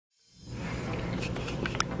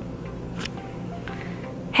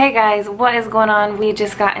Hey guys, what is going on? We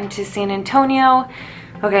just got into San Antonio.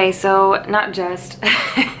 Okay, so not just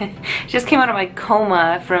came out of my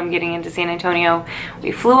coma from getting into San Antonio.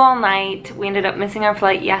 We flew all night. We ended up missing our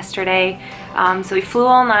flight yesterday. So we flew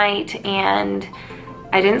all night and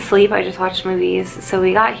I didn't sleep. I just watched movies. So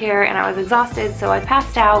we got here and I was exhausted, so I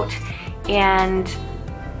passed out, and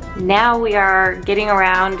now we are getting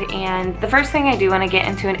around. And the first thing I do when I get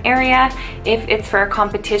into an area, if it's for a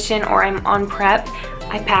competition or I'm on prep,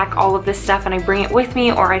 I pack all of this stuff and I bring it with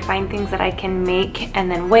me, or I find things that I can make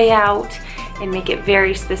and then weigh out and make it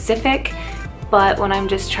very specific. But when I'm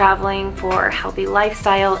just traveling for a healthy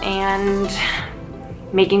lifestyle and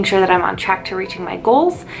making sure that I'm on track to reaching my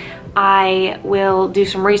goals, I will do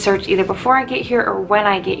some research either before I get here or when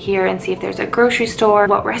I get here and see if there's a grocery store,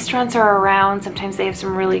 what restaurants are around. Sometimes they have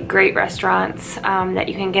some really great restaurants that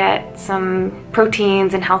you can get some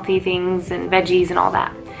proteins and healthy things and veggies and all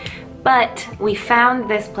that. But we found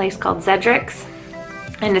this place called Zedric's,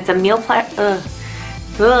 and it's a meal prep.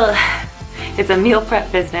 It's a meal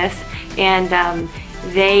prep business, and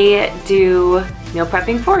they do meal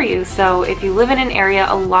prepping for you. So if you live in an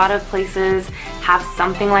area, a lot of places have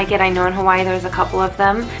something like it. I know in Hawaii there's a couple of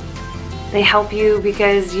them. They help you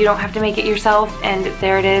because you don't have to make it yourself, and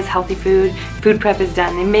there it is, healthy food. Food prep is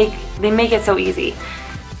done. They make it so easy.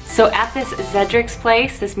 So at this Zedric's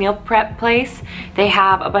place, this meal prep place, they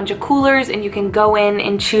have a bunch of coolers and you can go in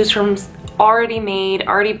and choose from already made,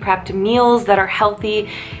 already prepped meals that are healthy.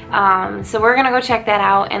 So we're gonna go check that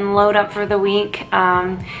out and load up for the week.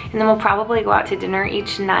 And then we'll probably go out to dinner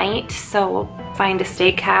each night. So we'll find a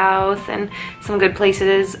steakhouse and some good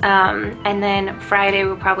places. And then Friday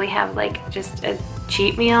we'll probably have like just a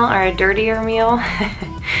cheap meal or a dirtier meal.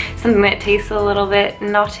 Something that tastes a little bit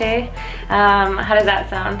naughty. How does that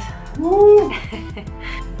sound? Woo.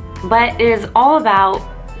 But it is all about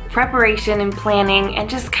preparation and planning and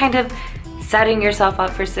just kind of setting yourself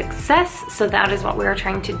up for success. So that is what we're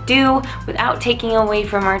trying to do without taking away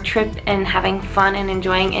from our trip and having fun and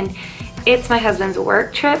enjoying. And it's my husband's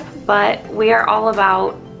work trip, but we are all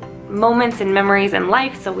about moments and memories in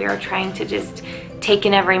life. So we are trying to just take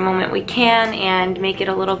in every moment we can and make it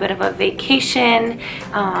a little bit of a vacation,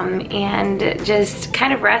 and just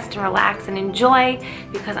kind of rest and relax and enjoy,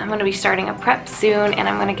 because I'm going to be starting a prep soon and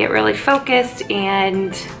I'm going to get really focused,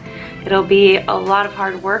 and it'll be a lot of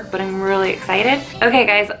hard work, but I'm really excited. Okay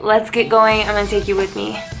guys, let's get going. I'm going to take you with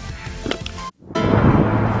me.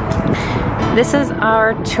 This is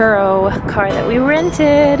our Turo car that we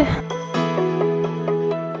rented.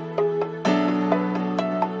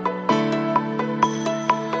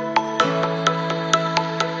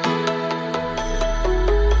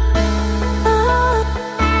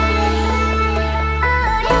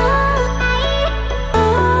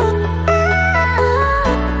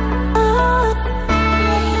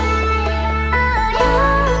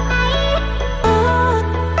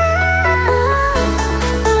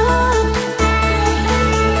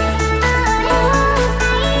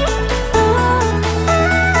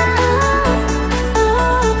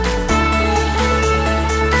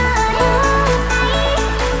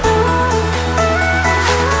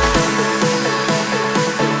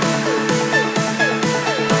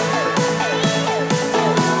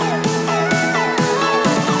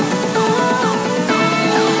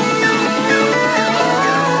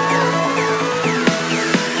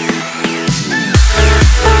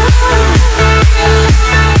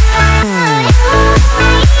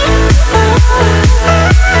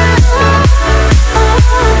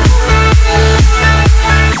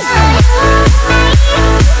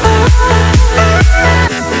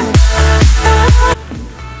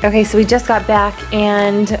 Okay, so we just got back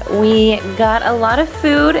and we got a lot of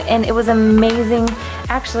food and it was amazing.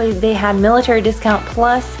 Actually, they had military discount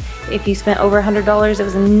plus if you spent over $100, it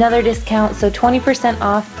was another discount, so 20%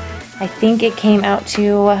 off. I think it came out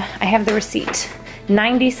to, I have the receipt,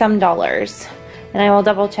 $90 some, and I will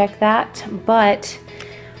double check that, but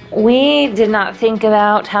we did not think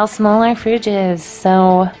about how small our fridge is.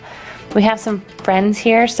 So we have some friends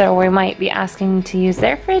here, so we might be asking to use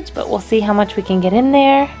their fridge, but we'll see how much we can get in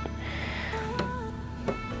there.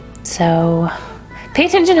 So pay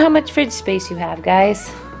attention how much fridge space you have,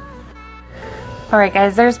 guys. Alright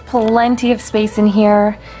guys, there's plenty of space in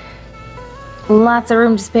here. Lots of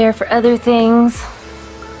room to spare for other things.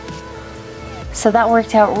 So that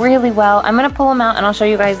worked out really well. I'm going to pull them out and I'll show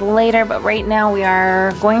you guys later, but right now we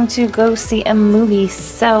are going to go see a movie,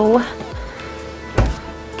 so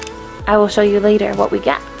I will show you later what we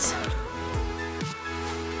got.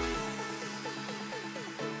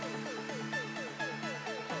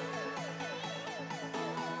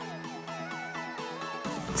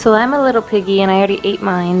 So I'm a little piggy and I already ate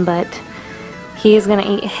mine, but he is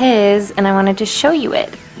gonna eat his, and I wanted to show you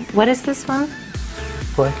it. What is this one?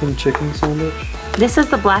 Blackened chicken sandwich. This is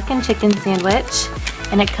the blackened chicken sandwich,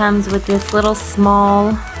 and it comes with this little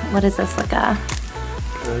small, what is this, like a...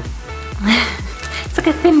 Bread. It's like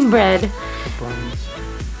a thin bread.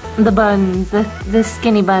 The buns. The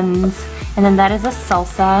skinny buns. And then that is a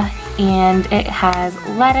salsa, and it has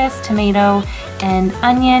lettuce, tomato, and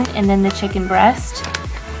onion, and then the chicken breast.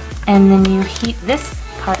 And then you heat this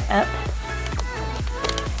part up.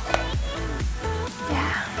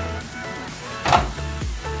 Yeah.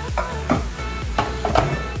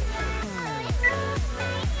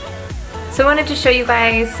 So I wanted to show you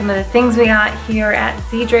guys some of the things we got here at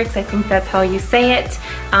Zedric's. I think that's how you say it.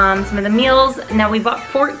 Some of the meals. Now we bought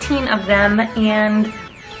 14 of them and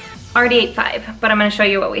already ate 5, but I'm gonna show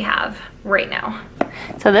you what we have right now.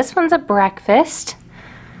 So this one's a breakfast.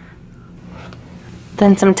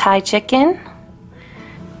 Then some Thai chicken,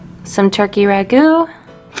 some turkey ragu,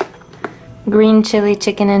 green chili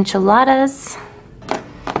chicken enchiladas,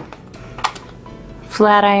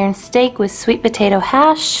 flat iron steak with sweet potato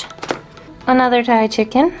hash, another Thai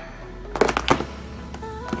chicken,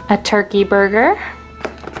 a turkey burger,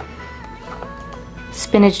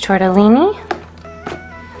 spinach tortellini,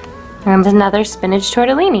 and another spinach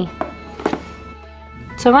tortellini.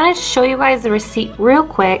 So I wanted to show you guys the receipt real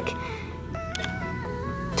quick.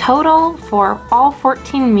 Total for all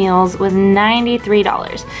 14 meals was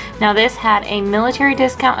 $93. Now this had a military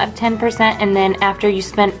discount of 10%, and then after you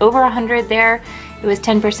spent over 100 there, it was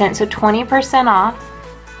 10%, so 20% off.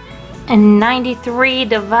 And 93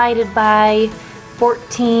 divided by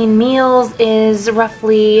 14 meals is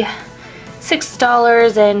roughly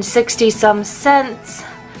 $6.60 some cents.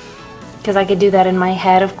 Because I could do that in my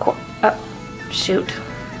head, of course. Oh, shoot.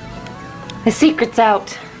 The secret's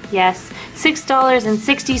out. Yes,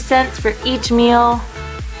 $6.60 for each meal.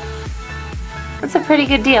 That's a pretty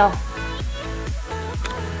good deal.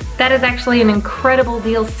 That is actually an incredible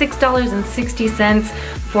deal. $6.60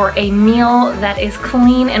 for a meal that is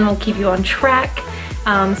clean and will keep you on track.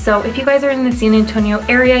 So if you guys are in the San Antonio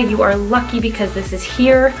area, you are lucky because this is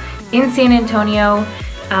here in San Antonio.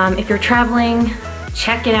 If you're traveling,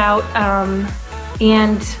 check it out.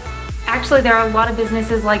 And actually there are a lot of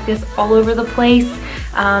businesses like this all over the place.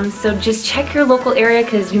 So just check your local area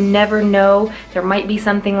because you never know. There might be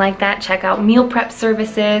something like that. Check out meal prep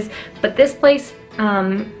services. But this place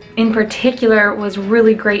in particular was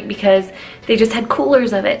really great because they just had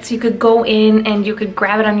coolers of it. So you could go in and you could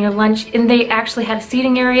grab it on your lunch, and they actually had a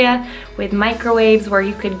seating area with microwaves where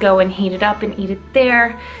you could go and heat it up and eat it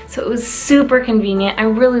there. So it was super convenient. I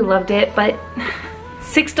really loved it, but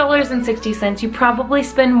 $6.60, you probably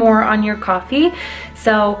spend more on your coffee.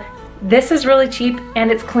 So this is really cheap,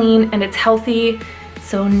 and it's clean, and it's healthy.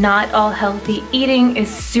 So not all healthy eating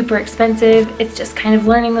is super expensive. It's just kind of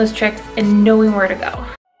learning those tricks and knowing where to go.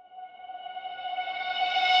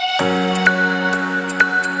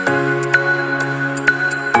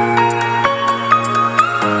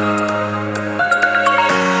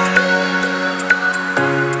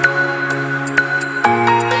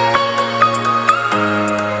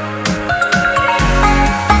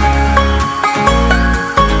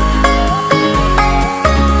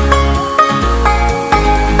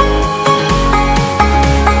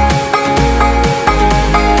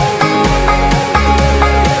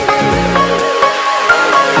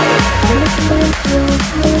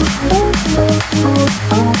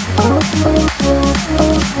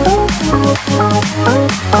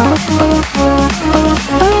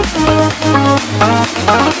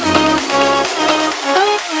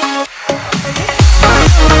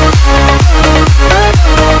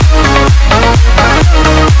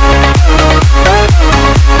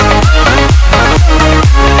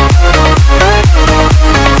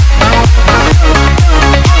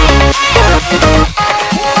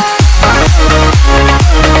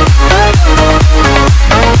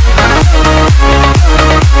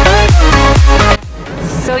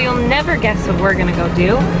 Guess what we're gonna go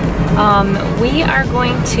do. We are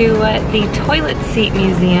going to the Toilet Seat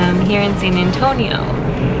Museum here in San Antonio,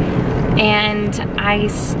 and I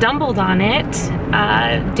stumbled on it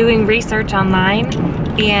doing research online,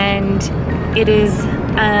 and it is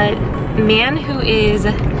a man who is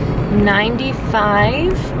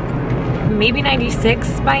 95, maybe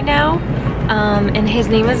 96 by now, and his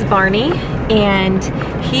name is Barney, and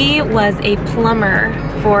he was a plumber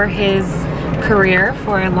for his career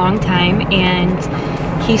for a long time, and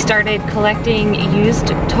He started collecting used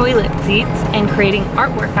toilet seats and creating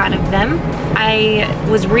artwork out of them. I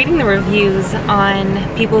was reading the reviews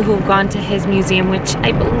on people who've gone to his museum, which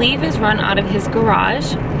I believe is run out of his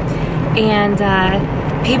garage, and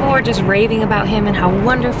people were just raving about him and how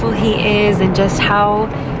wonderful he is, and just how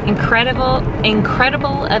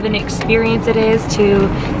incredible of an experience it is to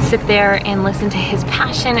sit there and listen to his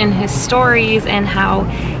passion and his stories, and how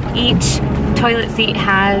each toilet seat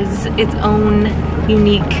has its own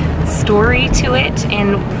unique story to it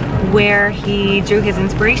and where he drew his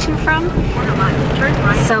inspiration from.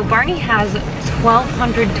 So Barney has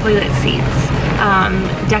 1,200 toilet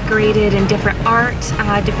seats decorated in different art,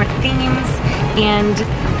 different themes,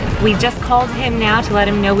 and we just called him now to let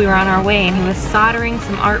him know we were on our way, and he was soldering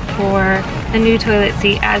some art for the new toilet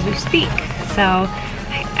seat as we speak. So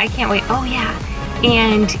I can't wait. Oh yeah,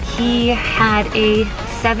 and he had a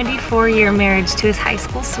 74-year marriage to his high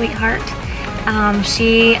school sweetheart.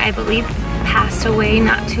 She, I believe, passed away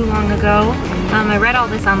not too long ago. I read all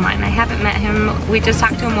this online. I haven't met him. We just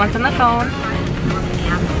talked to him once on the phone.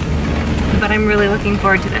 But I'm really looking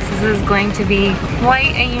forward to this. This is going to be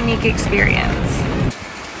quite a unique experience.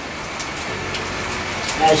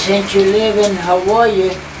 Now, since you live in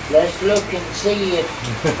Hawaii, let's look and see if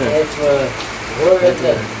where it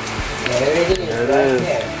is. There it is,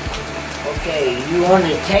 there. Okay, you want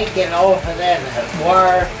to take it off of that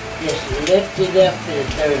wire, just lift it up.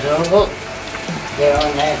 There's a hook there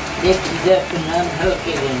on that. Lift it up and unhook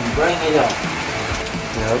it and bring it on.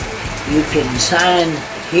 Yep. You can sign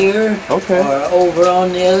here or over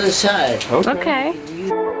on the other side. Okay.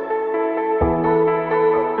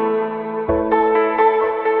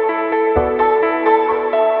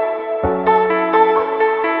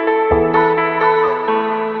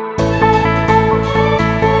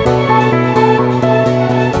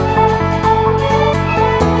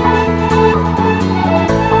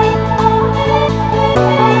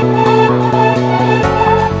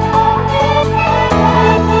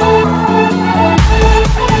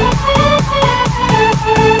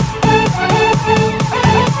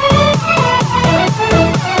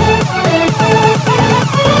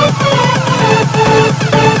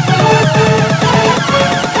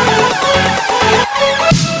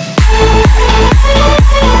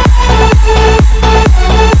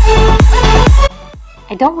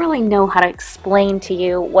 I don't really know how to explain to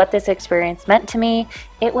you what this experience meant to me.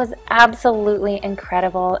 It was absolutely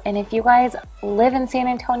incredible, and if you guys live in San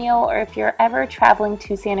Antonio, or if you're ever traveling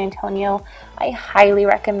to San Antonio, I highly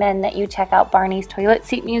recommend that you check out Barney's Toilet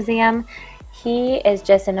Seat Museum. He is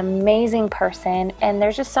just an amazing person, and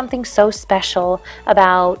there's just something so special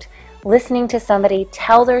about listening to somebody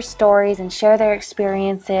tell their stories and share their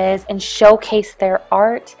experiences and showcase their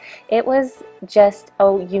art. It was just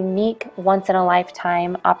a unique,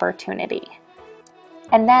 once-in-a-lifetime opportunity.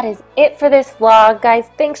 And that is it for this vlog, guys.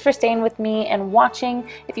 Thanks for staying with me and watching.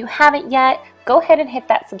 If you haven't yet, go ahead and hit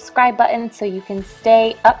that subscribe button so you can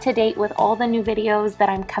stay up to date with all the new videos that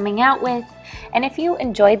I'm coming out with. And if you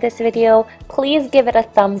enjoyed this video, please give it a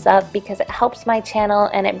thumbs up, because it helps my channel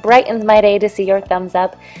and it brightens my day to see your thumbs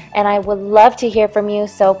up. And I would love to hear from you,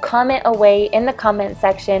 so comment away in the comment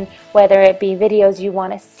section whether it be videos you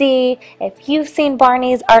want to see, if you've seen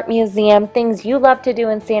Barney's Art Museum, things you love to do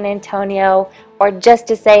in San Antonio, or just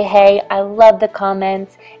to say hey. I love the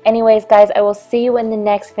comments. Anyways, guys, I will see you in the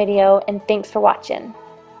next video, and thanks for watching.